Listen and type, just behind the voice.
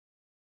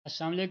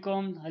Assalamu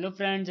alaikum. Hello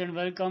friends and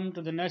welcome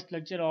to the next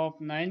lecture of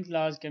 9th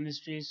class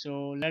chemistry.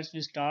 So let's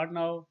we start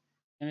now.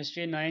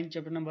 Chemistry 9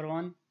 chapter number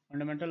 1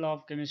 fundamental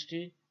of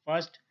chemistry.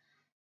 First,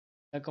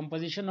 the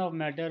composition of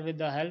matter with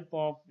the help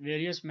of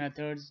various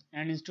methods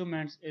and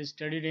instruments is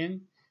studied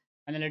in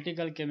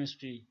analytical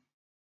chemistry.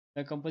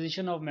 The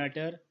composition of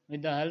matter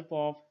with the help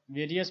of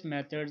various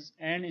methods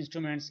and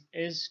instruments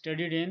is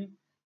studied in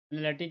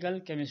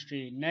analytical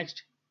chemistry.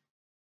 Next,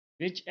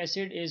 which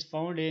acid is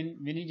found in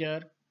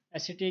vinegar?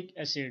 Acetic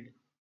acid.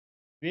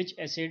 Which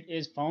acid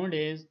is found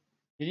is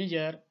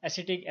vinegar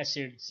acetic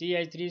acid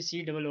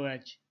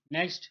CH3COOH.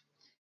 Next,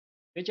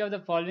 which of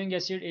the following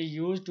acid is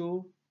used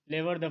to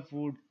flavor the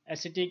food?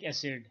 Acetic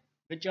acid.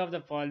 Which of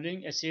the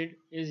following acid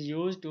is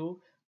used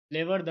to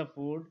flavor the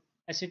food?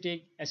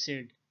 Acetic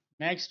acid.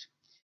 Next,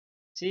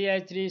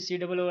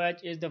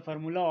 CH3COOH is the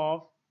formula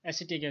of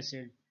acetic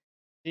acid.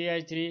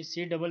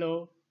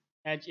 CH3COOH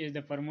is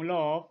the formula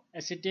of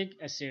acetic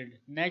acid.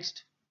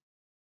 Next,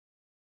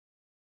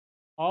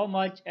 how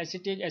much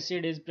acetic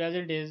acid is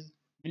present in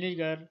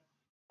vinegar?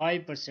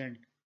 5%.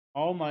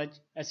 How much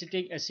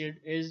acetic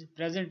acid is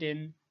present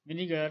in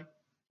vinegar?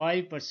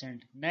 5%.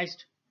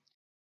 Next,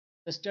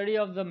 the study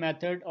of the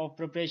method of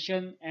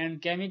preparation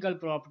and chemical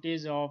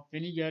properties of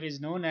vinegar is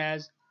known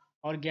as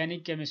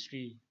organic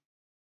chemistry.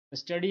 The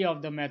study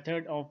of the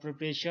method of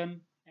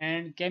preparation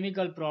and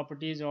chemical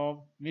properties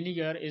of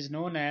vinegar is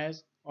known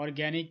as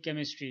organic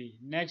chemistry.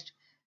 Next,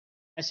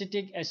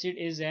 acetic acid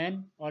is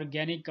an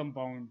organic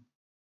compound.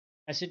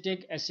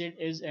 Acetic acid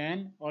is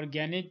an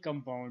organic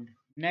compound.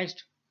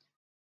 Next,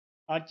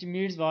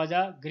 Archimedes was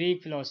a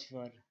Greek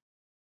philosopher.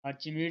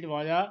 Archimedes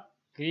was a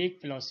Greek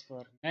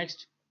philosopher.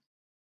 Next,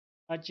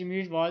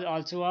 Archimedes was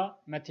also a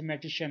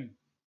mathematician.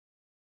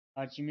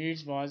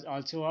 Archimedes was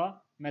also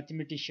a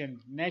mathematician.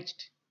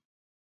 Next,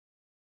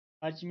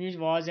 Archimedes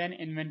was an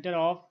inventor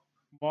of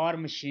war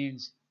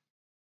machines.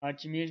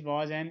 Archimedes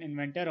was an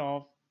inventor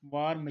of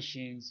war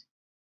machines.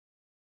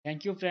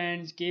 Thank you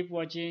friends. Keep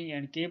watching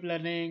and keep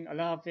learning.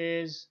 Allah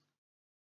Hafiz.